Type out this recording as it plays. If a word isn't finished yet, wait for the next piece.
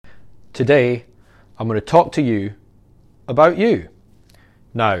Today, I'm going to talk to you about you.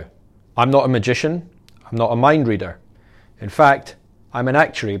 Now, I'm not a magician, I'm not a mind reader. In fact, I'm an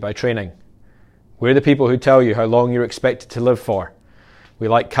actuary by training. We're the people who tell you how long you're expected to live for. We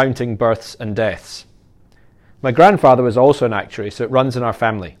like counting births and deaths. My grandfather was also an actuary, so it runs in our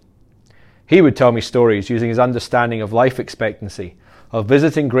family. He would tell me stories using his understanding of life expectancy, of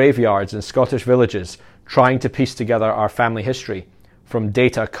visiting graveyards in Scottish villages, trying to piece together our family history from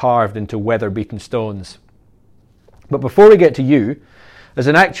data carved into weather-beaten stones. But before we get to you, as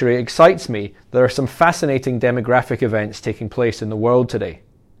an actuary, it excites me there are some fascinating demographic events taking place in the world today.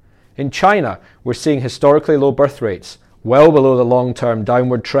 In China, we're seeing historically low birth rates, well below the long-term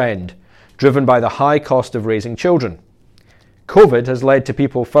downward trend, driven by the high cost of raising children. COVID has led to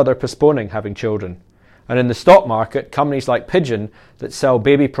people further postponing having children. And in the stock market, companies like Pigeon that sell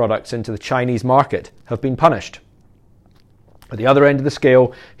baby products into the Chinese market have been punished. At the other end of the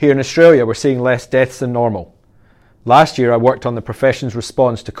scale, here in Australia, we're seeing less deaths than normal. Last year, I worked on the profession's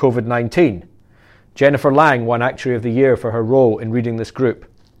response to COVID-19. Jennifer Lang won Actuary of the Year for her role in reading this group.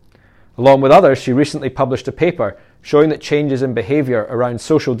 Along with others, she recently published a paper showing that changes in behaviour around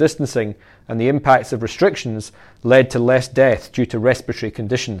social distancing and the impacts of restrictions led to less death due to respiratory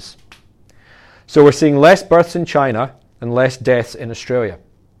conditions. So we're seeing less births in China and less deaths in Australia.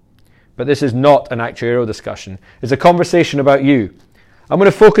 But this is not an actuarial discussion. It's a conversation about you. I'm going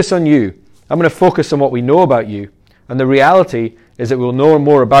to focus on you. I'm going to focus on what we know about you. And the reality is that we'll know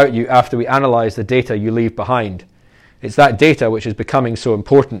more about you after we analyse the data you leave behind. It's that data which is becoming so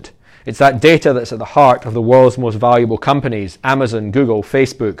important. It's that data that's at the heart of the world's most valuable companies, Amazon, Google,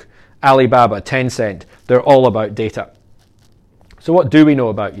 Facebook, Alibaba, Tencent. They're all about data. So what do we know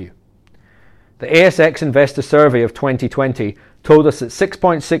about you? The ASX Investor Survey of 2020 told us that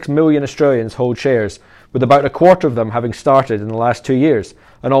 6.6 million Australians hold shares, with about a quarter of them having started in the last 2 years,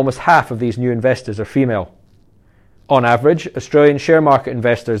 and almost half of these new investors are female. On average, Australian share market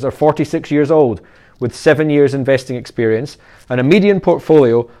investors are 46 years old, with 7 years investing experience and a median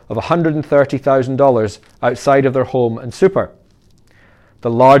portfolio of $130,000 outside of their home and super. The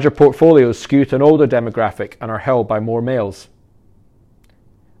larger portfolios skew to an older demographic and are held by more males.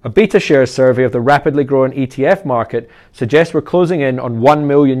 A BetaShares survey of the rapidly growing ETF market suggests we're closing in on 1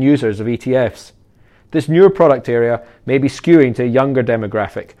 million users of ETFs. This newer product area may be skewing to a younger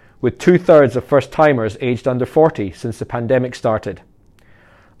demographic, with 2/3 of first-timers aged under 40 since the pandemic started.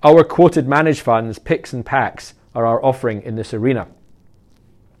 Our quoted managed funds, PICs and PACs, are our offering in this arena.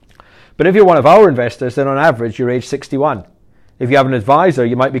 But if you're one of our investors, then on average you're age 61. If you have an advisor,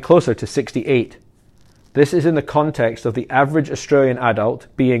 you might be closer to 68. This is in the context of the average Australian adult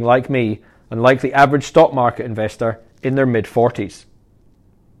being like me and like the average stock market investor in their mid-40s.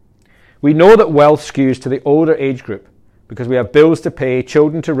 We know that wealth skews to the older age group because we have bills to pay,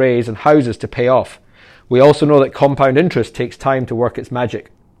 children to raise and houses to pay off. We also know that compound interest takes time to work its magic.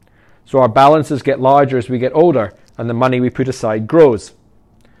 So our balances get larger as we get older and the money we put aside grows.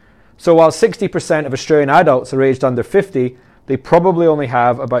 So while 60% of Australian adults are aged under 50, they probably only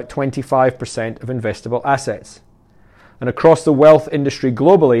have about 25% of investable assets. And across the wealth industry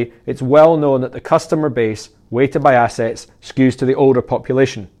globally, it's well known that the customer base, weighted by assets, skews to the older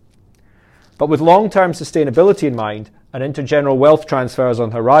population. But with long-term sustainability in mind and intergeneral wealth transfers on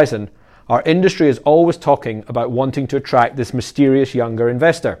the horizon, our industry is always talking about wanting to attract this mysterious younger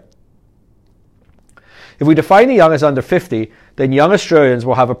investor. If we define the young as under 50, then young Australians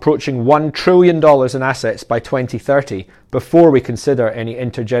will have approaching $1 trillion in assets by 2030 before we consider any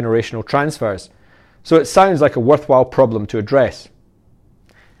intergenerational transfers. So it sounds like a worthwhile problem to address.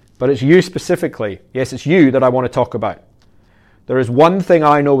 But it's you specifically, yes, it's you that I want to talk about. There is one thing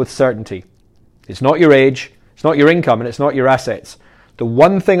I know with certainty. It's not your age, it's not your income, and it's not your assets. The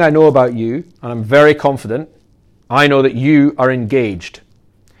one thing I know about you, and I'm very confident, I know that you are engaged.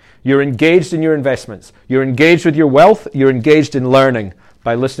 You're engaged in your investments. You're engaged with your wealth. You're engaged in learning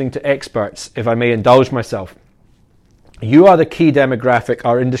by listening to experts, if I may indulge myself. You are the key demographic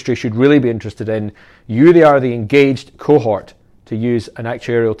our industry should really be interested in. You are the engaged cohort, to use an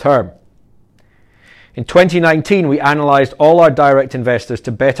actuarial term. In 2019, we analysed all our direct investors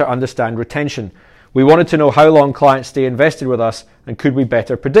to better understand retention. We wanted to know how long clients stay invested with us and could we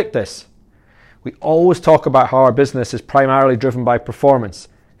better predict this. We always talk about how our business is primarily driven by performance.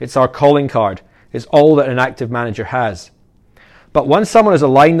 It's our calling card. It's all that an active manager has. But once someone has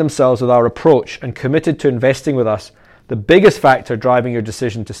aligned themselves with our approach and committed to investing with us, the biggest factor driving your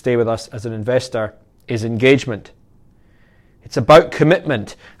decision to stay with us as an investor is engagement. It's about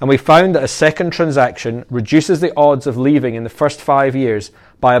commitment, and we found that a second transaction reduces the odds of leaving in the first 5 years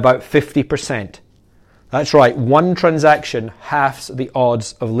by about 50%. That's right, one transaction halves the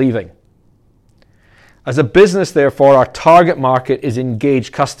odds of leaving. As a business, therefore, our target market is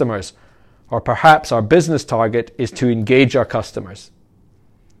engaged customers, or perhaps our business target is to engage our customers.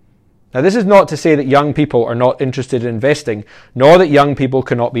 Now, this is not to say that young people are not interested in investing, nor that young people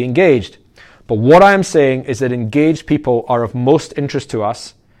cannot be engaged. But what I am saying is that engaged people are of most interest to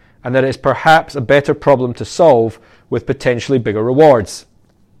us, and that it is perhaps a better problem to solve with potentially bigger rewards.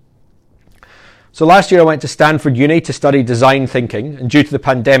 So last year I went to Stanford Uni to study design thinking, and due to the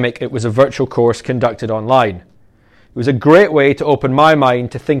pandemic it was a virtual course conducted online. It was a great way to open my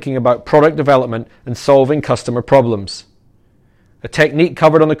mind to thinking about product development and solving customer problems. A technique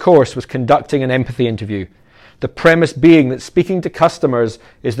covered on the course was conducting an empathy interview, the premise being that speaking to customers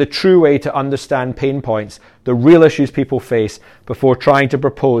is the true way to understand pain points, the real issues people face, before trying to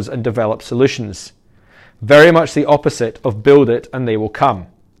propose and develop solutions. Very much the opposite of build it and they will come.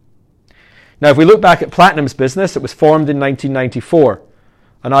 Now, if we look back at Platinum's business, it was formed in 1994.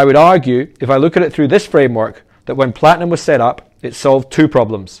 And I would argue, if I look at it through this framework, that when Platinum was set up, it solved two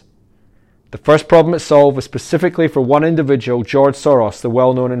problems. The first problem it solved was specifically for one individual, George Soros, the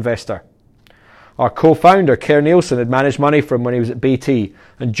well-known investor. Our co-founder, Kerr Nielsen, had managed money for him when he was at BT,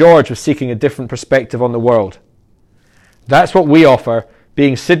 and George was seeking a different perspective on the world. That's what we offer,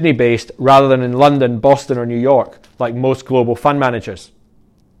 being Sydney-based rather than in London, Boston or New York, like most global fund managers.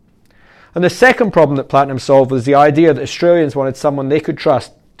 And the second problem that Platinum solved was the idea that Australians wanted someone they could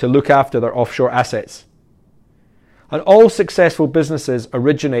trust to look after their offshore assets. And all successful businesses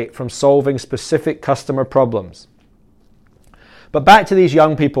originate from solving specific customer problems. But back to these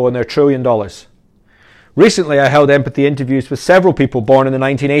young people and their $1 trillion. Recently, I held empathy interviews with several people born in the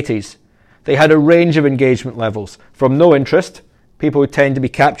 1980s. They had a range of engagement levels, from no interest, people who tend to be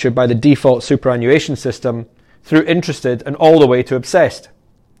captured by the default superannuation system, through interested and all the way to obsessed.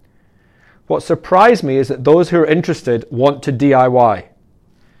 What surprised me is that those who are interested want to DIY.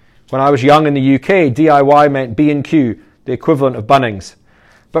 When I was young in the UK, DIY meant B&Q, the equivalent of Bunnings.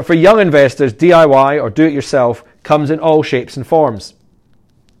 But for young investors, DIY or do-it-yourself comes in all shapes and forms.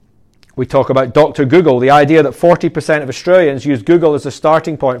 We talk about Dr. Google, the idea that 40% of Australians use Google as a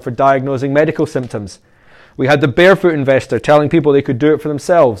starting point for diagnosing medical symptoms. We had the barefoot investor telling people they could do it for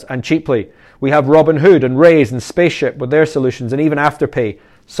themselves and cheaply. We have Robinhood and Raise and Spaceship with their solutions, and even Afterpay,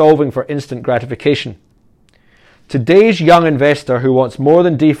 solving for instant gratification. Today's young investor who wants more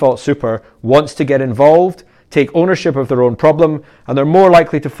than default super wants to get involved, take ownership of their own problem, and they're more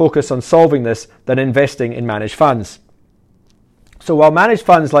likely to focus on solving this than investing in managed funds. So while managed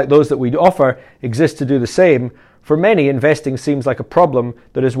funds like those that we offer exist to do the same, for many investing seems like a problem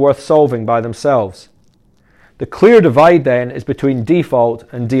that is worth solving by themselves. The clear divide then is between default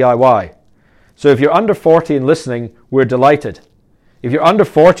and DIY. So if you're under 40 and listening, we're delighted. If you're under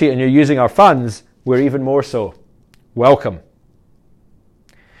 40 and you're using our funds, we're even more so. Welcome.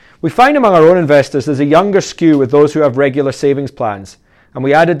 We find among our own investors there's a younger skew with those who have regular savings plans, and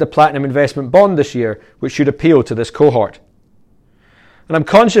we added the Platinum Investment Bond this year, which should appeal to this cohort. And I'm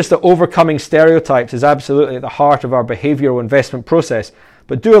conscious that overcoming stereotypes is absolutely at the heart of our behavioural investment process,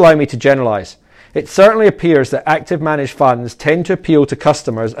 but do allow me to generalise. It certainly appears that active managed funds tend to appeal to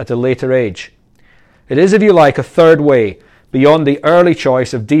customers at a later age. It is, if you like, a third way, beyond the early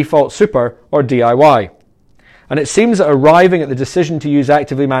choice of default super or DIY. And it seems that arriving at the decision to use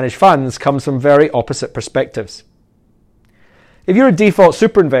actively managed funds comes from very opposite perspectives. If you're a default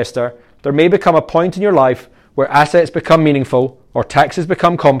super investor, there may become a point in your life where assets become meaningful, or taxes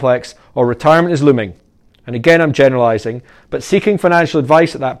become complex, or retirement is looming. And again, I'm generalizing, but seeking financial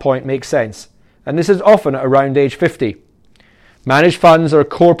advice at that point makes sense. And this is often at around age 50. Managed funds are a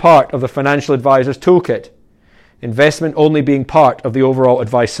core part of the financial advisor's toolkit, investment only being part of the overall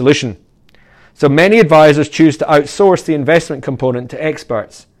advice solution. So many advisors choose to outsource the investment component to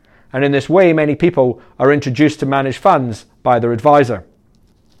experts, and in this way many people are introduced to managed funds by their advisor.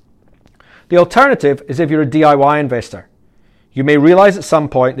 The alternative is if you're a DIY investor. You may realize at some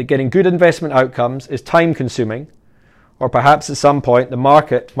point that getting good investment outcomes is time consuming, or perhaps at some point the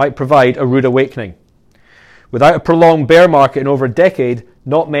market might provide a rude awakening. Without a prolonged bear market in over a decade,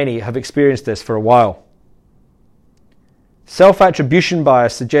 not many have experienced this for a while. Self-attribution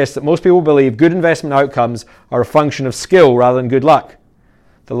bias suggests that most people believe good investment outcomes are a function of skill rather than good luck.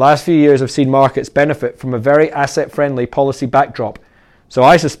 The last few years have seen markets benefit from a very asset-friendly policy backdrop, so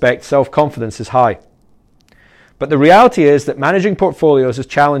I suspect self-confidence is high. But the reality is that managing portfolios is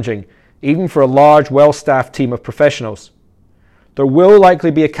challenging, even for a large, well-staffed team of professionals. There will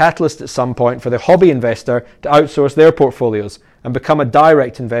likely be a catalyst at some point for the hobby investor to outsource their portfolios and become a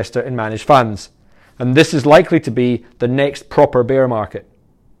direct investor in managed funds. And this is likely to be the next proper bear market.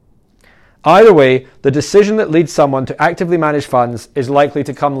 Either way, the decision that leads someone to actively manage funds is likely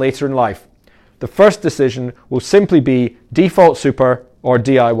to come later in life, the first decision will simply be default super or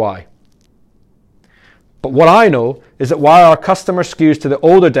DIY. But what I know is that while our customer skews to the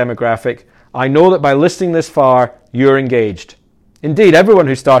older demographic, I know that by listening this far, you're engaged. Indeed, everyone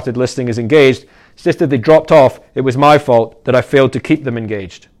who started listening is engaged. It's just that they dropped off. It was my fault that I failed to keep them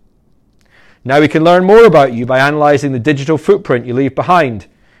engaged. Now we can learn more about you by analysing the digital footprint you leave behind.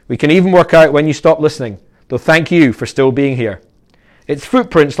 We can even work out when you stop listening, though thank you for still being here. It's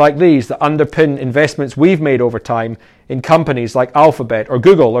footprints like these that underpin investments we've made over time in companies like Alphabet or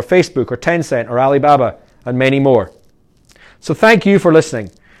Google or Facebook or Tencent or Alibaba and many more. So thank you for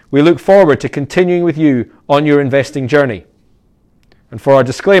listening. We look forward to continuing with you on your investing journey. And for our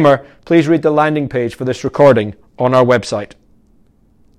disclaimer, please read the landing page for this recording on our website.